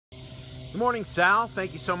Good morning, Sal.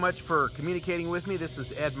 Thank you so much for communicating with me. This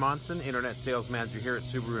is Ed Monson, Internet Sales Manager here at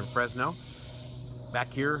Subaru in Fresno.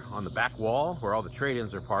 Back here on the back wall where all the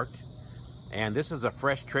trade-ins are parked. And this is a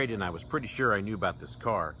fresh trade-in. I was pretty sure I knew about this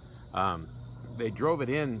car. They drove it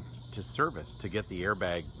in to service to get the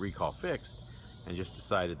airbag recall fixed and just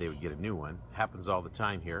decided they would get a new one. Happens all the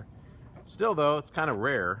time here. Still though, it's kind of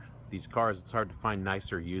rare. These cars, it's hard to find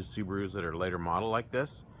nicer used Subarus that are later model like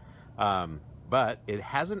this. But it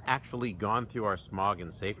hasn't actually gone through our smog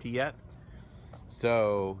and safety yet.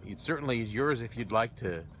 So it certainly is yours if you'd like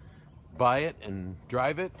to buy it and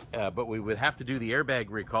drive it, but we would have to do the airbag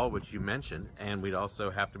recall, which you mentioned, and we'd also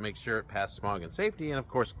have to make sure it passed smog and safety and of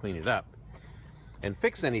course clean it up and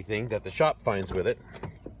fix anything that the shop finds with it.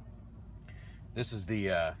 This is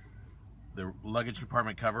the luggage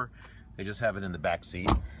compartment cover. They just have it in the back seat.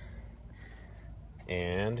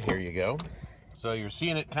 And here you go. So you're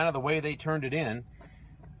seeing it kind of the way they turned it in.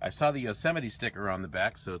 I saw the Yosemite sticker on the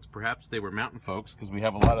back, so it's perhaps they were mountain folks, because we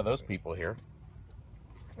have a lot of those people here.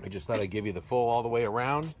 I just thought I'd give you the full all the way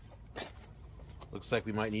around. Looks like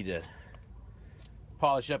we might need to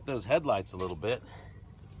polish up those headlights a little bit.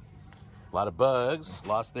 A lot of bugs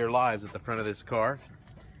lost their lives at the front of this car.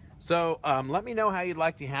 So let me know how you'd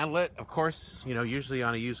like to handle it. Of course, you know, usually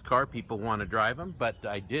on a used car, people want to drive them, but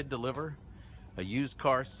I did deliver a used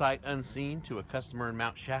car sight unseen to a customer in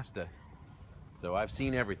Mount Shasta. So I've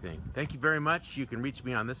seen everything. Thank you very much. You can reach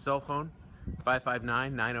me on this cell phone,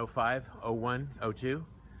 559-905-0102,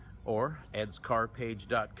 or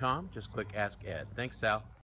edscarpage.com. Just click Ask Ed. Thanks, Sal.